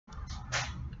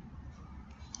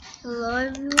Hello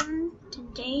everyone,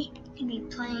 today I'm going to be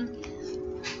playing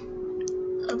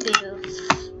a bit of,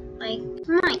 like,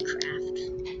 Minecraft.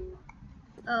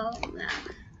 Oh, yeah.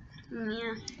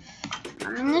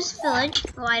 I'm in this village.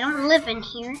 Well, I don't live in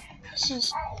here. This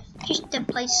is just a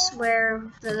place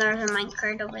where there's a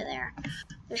minecart over there.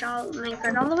 There's all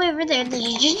minecart all the way over there. This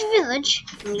is just a village.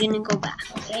 I'm going to go back,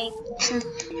 okay? Since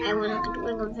I was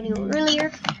doing a video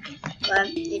earlier, but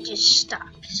it just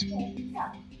stopped.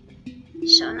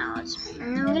 So now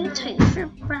I'm gonna type for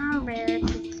Brown Bear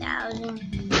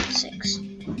 2006.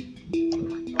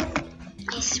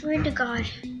 I swear to God.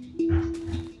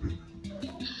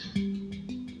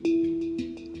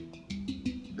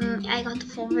 I got the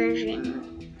full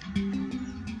version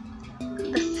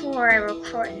before I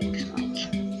recorded. Like,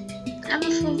 I have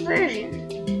a full version.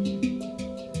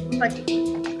 But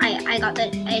I got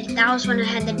that. That was when I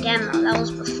had the demo. That was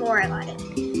before I got it.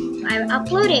 I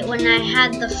uploaded it when I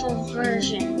had the full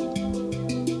version,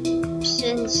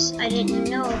 since I didn't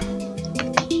know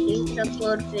you could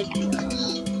upload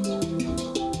videos.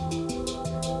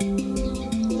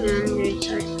 And there's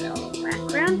our little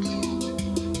background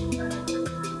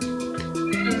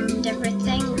and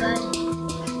everything, but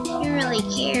who really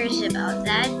cares about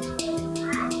that?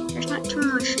 There's not too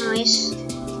much noise.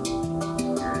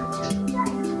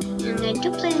 And I do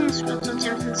play this world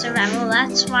sometimes in survival.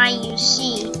 That's why you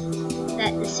see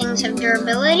that the things have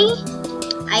durability.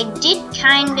 I did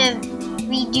kind of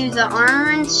redo the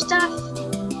armor and stuff,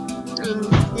 and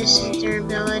this is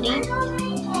durability.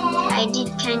 I did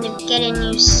kind of get a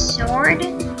new sword. I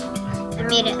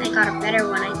got a better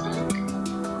one, I think.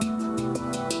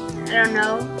 I don't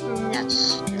know, and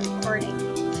that's the recording.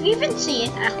 If you even see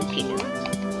it, I hope you do.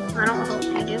 I don't hope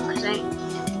you do, because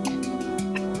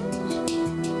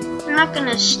I'm not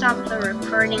gonna stop the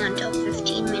recording until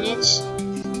 15 minutes.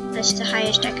 That's the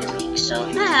highest I could make.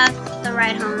 So that's the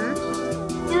ride home.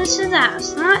 And this is the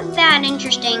house. Not that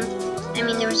interesting. I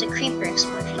mean, there was a creeper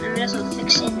explosion. I might as well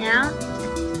fix it now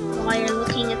while you're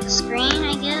looking at the screen,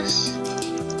 I guess.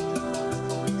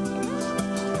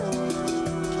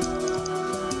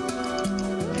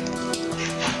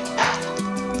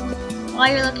 While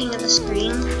you're looking at the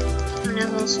screen, I'm gonna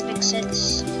go fix it.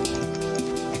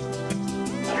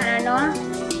 I don't know.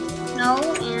 No,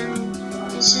 and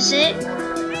this is it.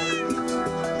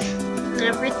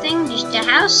 Everything, just a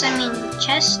house, I mean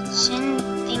chests and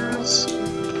things.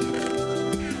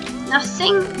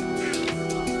 Nothing.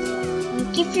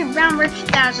 Keep your Brown Bear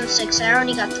 2006. I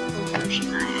already got the full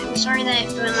version. I'm sorry that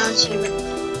everyone else here.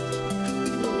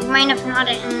 You might have not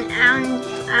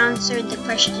answered the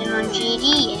question on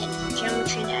GD yet,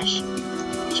 Geometry Dash,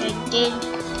 which I did.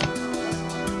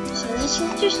 So this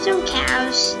is just some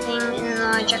cows thing in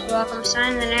the Jack Welcome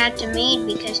sign that I had to make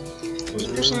because there's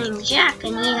a person named Jack,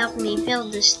 and he helped me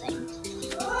build this thing.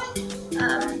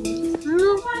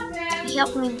 He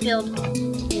helped me build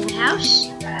the house,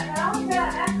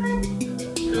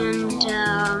 and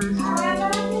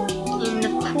in the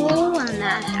pool, and the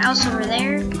house over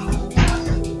there,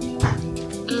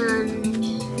 and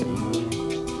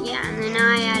yeah, and then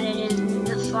I added in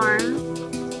the farm.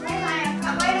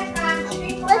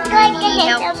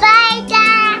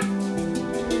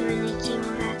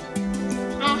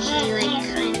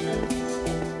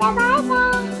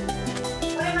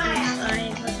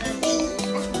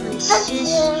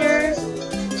 Sister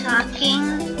talking.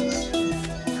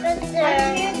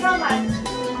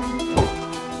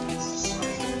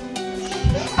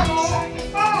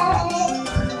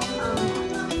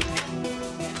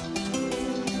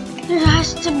 There has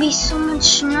to be so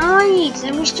much noise.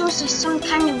 I wish there was some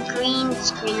kind of green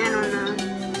screen. I don't know.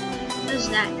 What does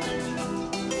that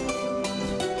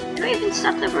do? Do I even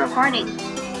stop the recording?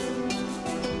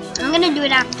 I'm gonna do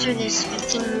it after this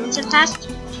 15 minutes have passed.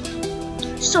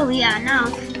 So yeah, now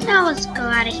let's go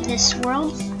out of this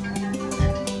world.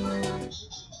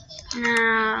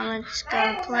 Now let's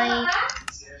go play,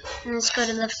 and let's go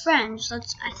to the friends. I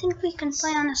think we can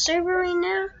play on the server right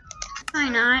now. Why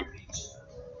not?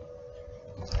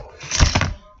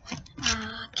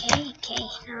 Okay.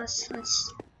 Now let's.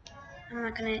 I'm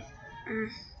not gonna.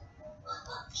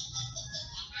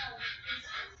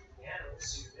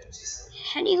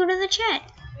 How do you go to the chat?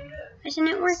 Isn't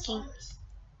it working?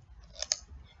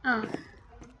 Oh.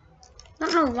 I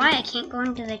don't know why I can't go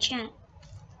into the chat.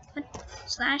 What?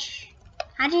 Slash?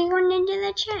 How do you go into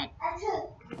the chat?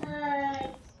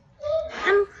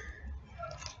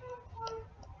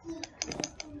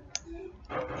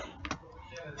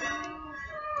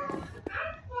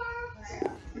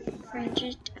 For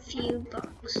just a few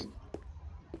bucks.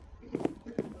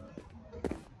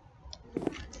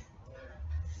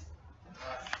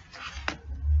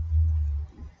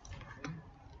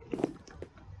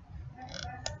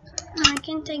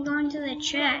 can't I go into the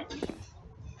chat?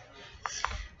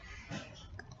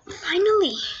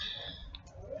 Finally!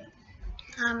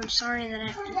 I'm sorry that I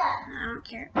have to, I don't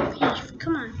care. Hey,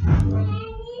 come on.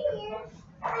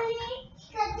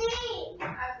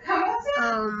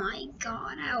 Oh my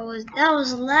god, that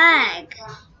was lag.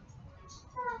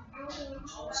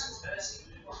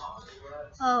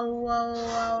 Oh, whoa,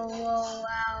 whoa, whoa,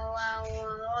 wow, wow,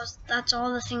 whoa. That's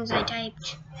all the things I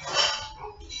typed.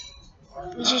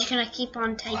 It's just gonna keep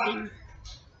on typing.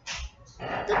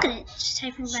 Look at it, just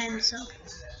typing by himself.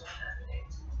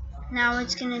 Now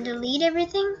it's gonna delete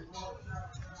everything.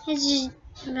 It's just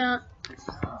about...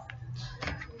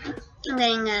 I'm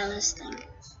getting out of this thing.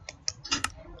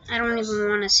 I don't even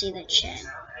want to see the chat.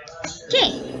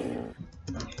 Okay.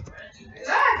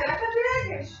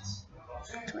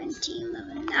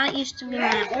 2011. That used to be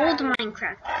my old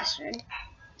Minecraft password.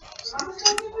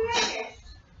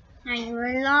 Now you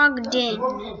are logged in.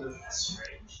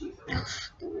 The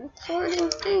recording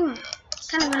thing. It's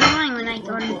kind of annoying when I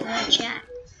go into the chat.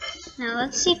 Now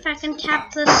let's see if I can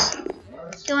tap this.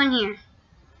 Go in here.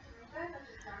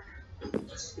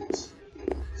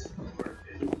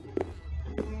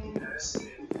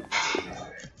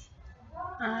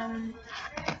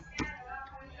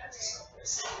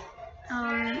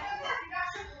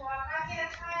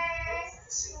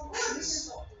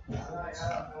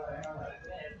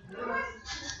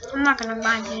 I'm not gonna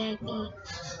buy VIP.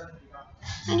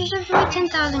 I just have to wait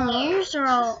 10,000 years, or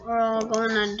I'll go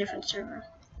on a different server.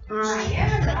 Or I'll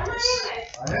quit this.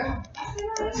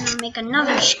 And I'll make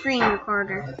another screen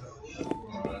recorder.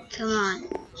 Come on.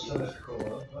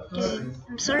 Dude,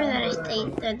 I'm sorry that I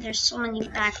think that there's so many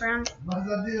background.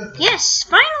 Yes,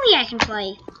 finally I can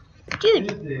play.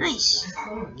 Dude, nice.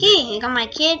 Okay, I got my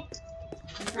kit.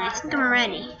 I think I'm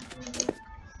ready.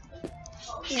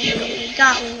 Okay, we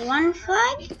got 1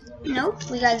 flag? Nope,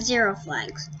 we got 0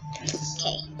 flags.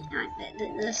 Okay,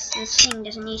 this thing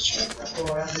doesn't need shit.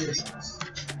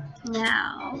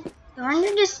 Now, the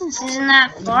render distance isn't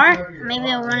that far.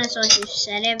 Maybe I want it so I can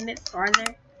set it a bit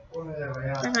farther.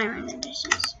 Where's my render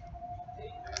distance?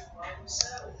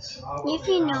 If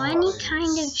you know any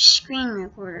kind of screen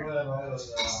recorder,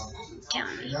 tell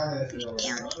me. Just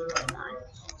tell me. Come on.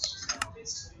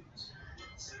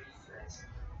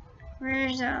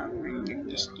 Where's the render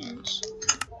distance?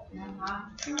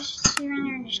 Where's the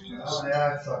render distance?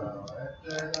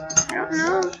 I don't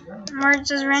know where it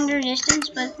says render distance,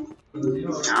 but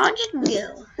I'll just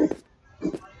go.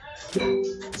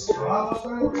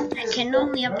 I can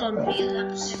only upload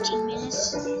videos after 15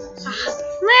 minutes.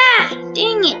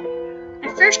 Dang it! My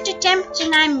first attempt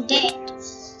and I'm dead.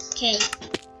 Okay,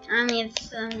 I only have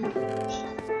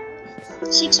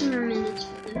 6 more minutes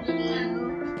for the video.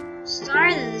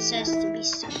 Sorry that this has to be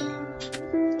so.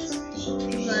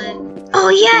 But oh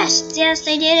yes,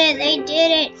 they did it. They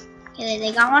did it. Okay,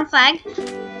 they got 1 flag.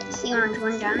 It's the orange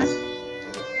one done.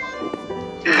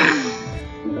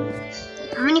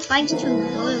 How many flags do the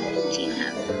blue team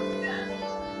have?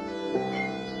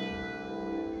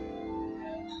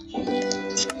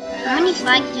 How many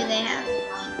flags do they have?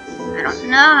 I don't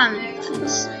know how many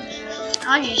flags.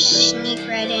 I'll just sneak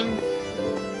right in.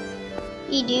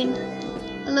 Hey dude.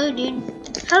 Hello dude.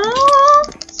 Hello?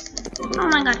 Oh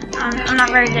my god. I'm not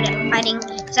very good at fighting.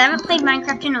 Because I haven't played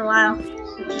Minecraft in a while.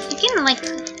 It's been like a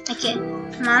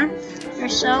month or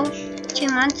so. 2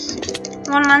 months.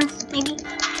 1 month maybe.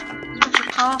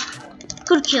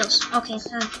 Good kills. Okay.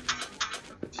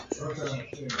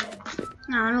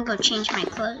 Now let me go change my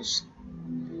clothes.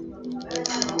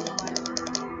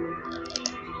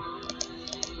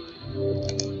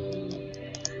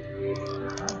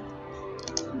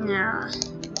 No.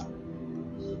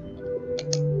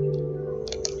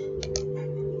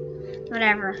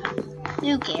 Whatever.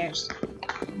 Who cares?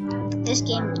 This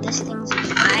thing's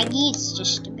laggy. It's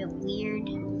just a bit weird.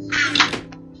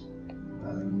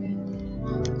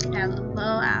 Now the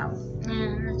bow out.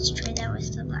 Let's try that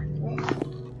with the black hole.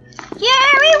 Yeah,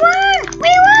 we won!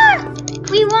 We won!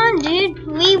 We won, dude.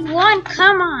 We won.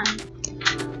 Come on.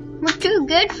 We're too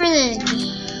good for this.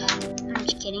 I'm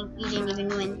just kidding. You didn't even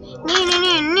win.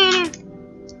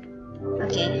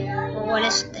 Okay. Well, what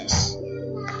is this?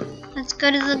 Let's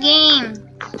go to the game.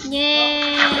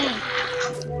 Yay!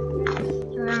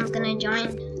 Everyone's gonna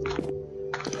join.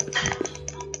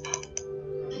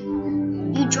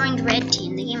 You joined red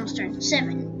team. The game will start in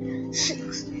 7,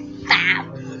 6,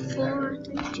 5, 4,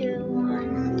 3, 2,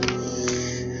 1.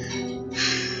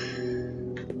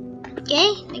 Okay,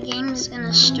 the game is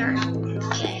gonna start.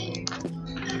 Okay.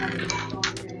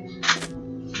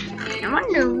 I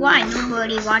wonder why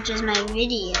nobody watches my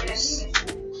videos.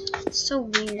 It's so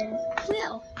weird.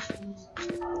 Well,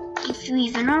 if you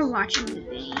even are watching the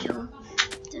video,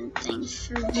 then thanks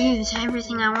for views.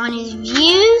 Everything I want is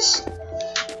views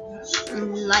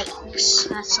and likes.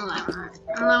 That's all I want.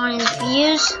 All I want is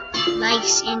views,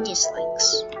 likes, and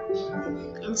dislikes.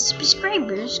 And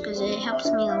subscribers, because it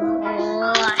helps me a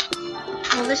lot.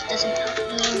 Well, this doesn't help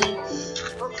me any.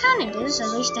 Well, it kind of does. At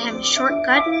least I have a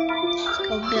shortcut. Let's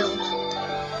go build.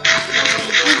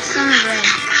 Eat some bread.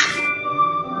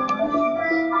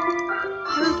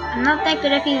 I'm not that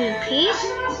good at PvP,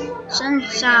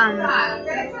 since I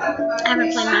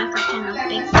haven't played Minecraft in a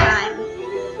big time.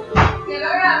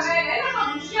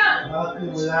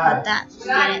 But that's good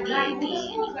at PvP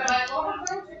anyway.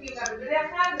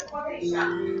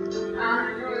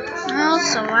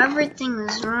 Also, everything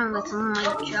is wrong with my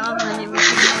job and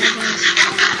everything. Everything's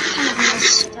kind of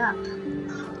messed up.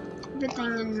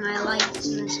 Everything in my life is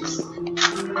messed up.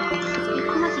 Nothing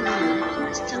in my life is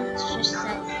messed up, it's just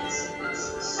that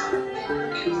so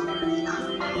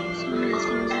many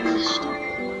things are messed up.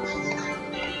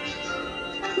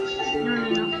 No.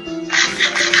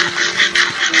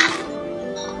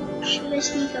 Should I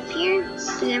sneak up here?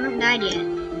 Because I haven't died yet.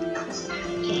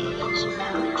 Okay, so I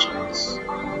have a chance.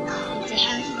 If they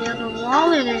haven't built a wall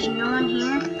or there's no one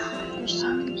here, there's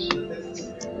something.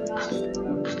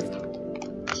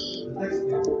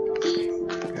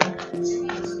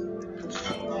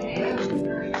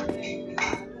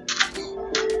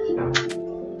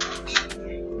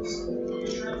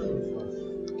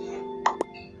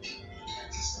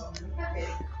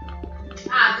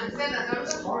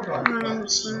 No one doesn't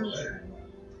see me.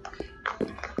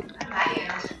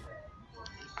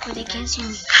 But they can't see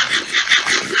me.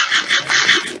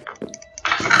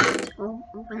 Oh,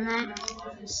 open that.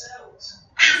 Is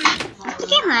the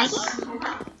game lagging?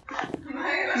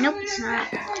 Nope, it's not.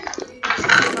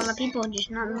 Well, the people are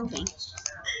just not moving.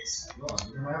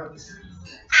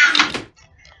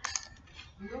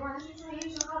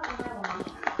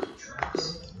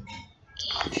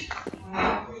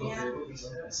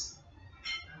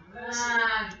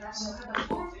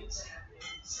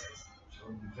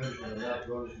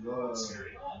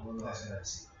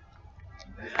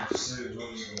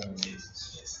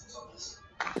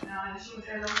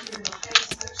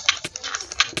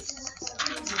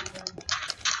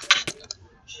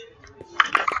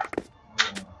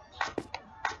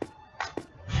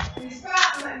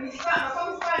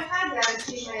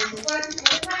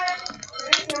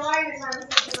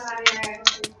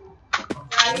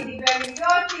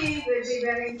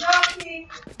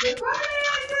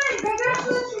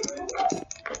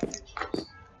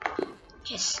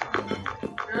 Yes.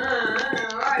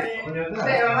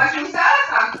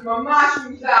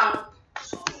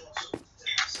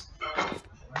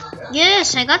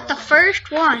 Yes, I got the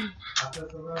first one.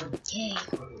 Okay.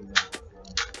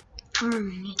 4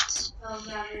 minutes.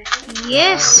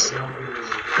 Yes.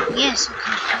 Yes,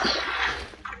 okay.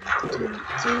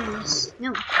 Do this.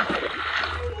 No.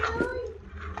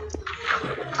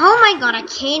 Oh my god, I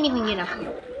can't even get up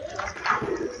here.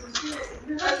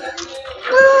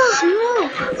 No.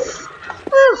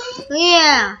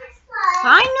 Yeah.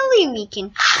 Finally we can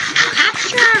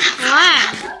capture our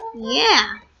flag.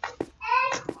 Yeah.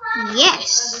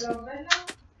 Yes.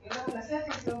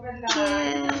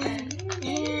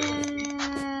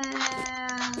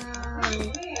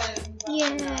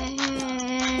 Yeah.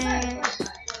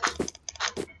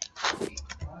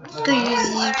 Let's go use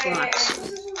these blocks.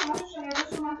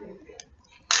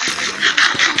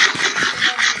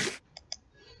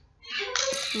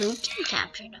 Loot and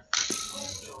captured.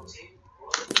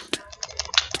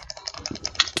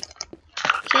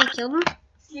 Okay, I killed him.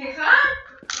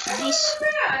 Nice.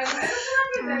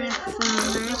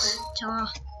 Nice.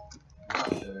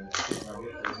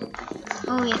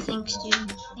 Oh yeah, thanks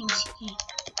dude. Thanks. Yeah.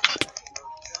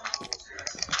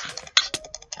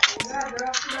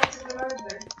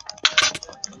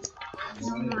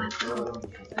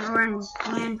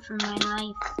 Run for my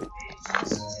life.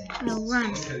 No, run.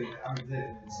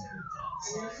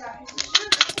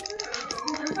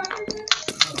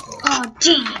 Oh,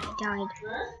 dang it, I died.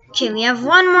 Okay, we have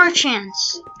one more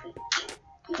chance.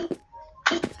 I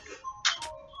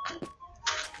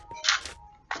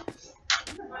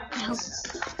hope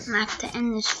I'm gonna have to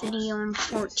end this video in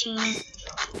 14.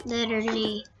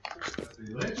 Literally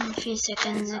in a few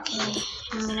seconds, okay.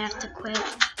 I'm gonna have to quit.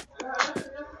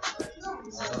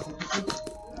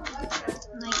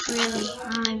 Like really,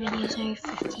 all my videos are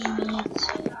 15 minutes.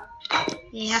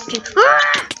 They have to.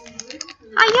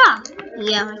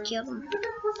 Yeah, I killed him.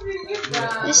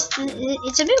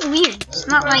 It's a bit weird. It's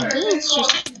not like it's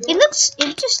just.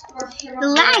 The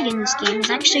lag in this game is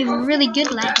actually really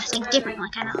good lag. It's like different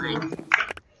kind of lag.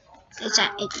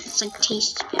 it's like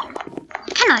tastes better.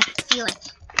 Kind of like feel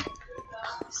it.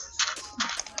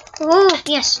 Oh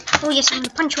yes, I'm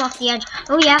gonna punch you off the edge.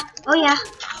 Oh yeah, oh yeah,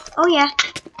 oh yeah,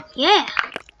 yeah,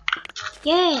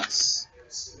 yes.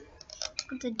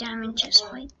 Look at the damage just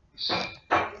like.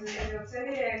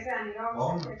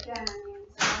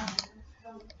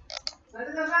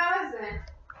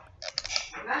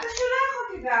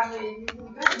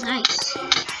 Nice.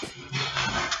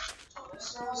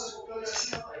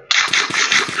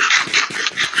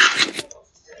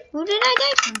 Who did I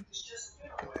get from?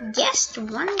 Guest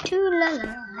 1 2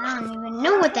 Lala. I don't even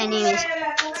know what that name is.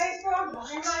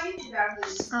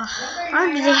 How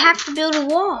do they have to build a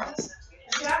wall?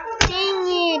 Dang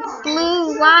it,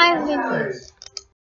 Blue, why did you?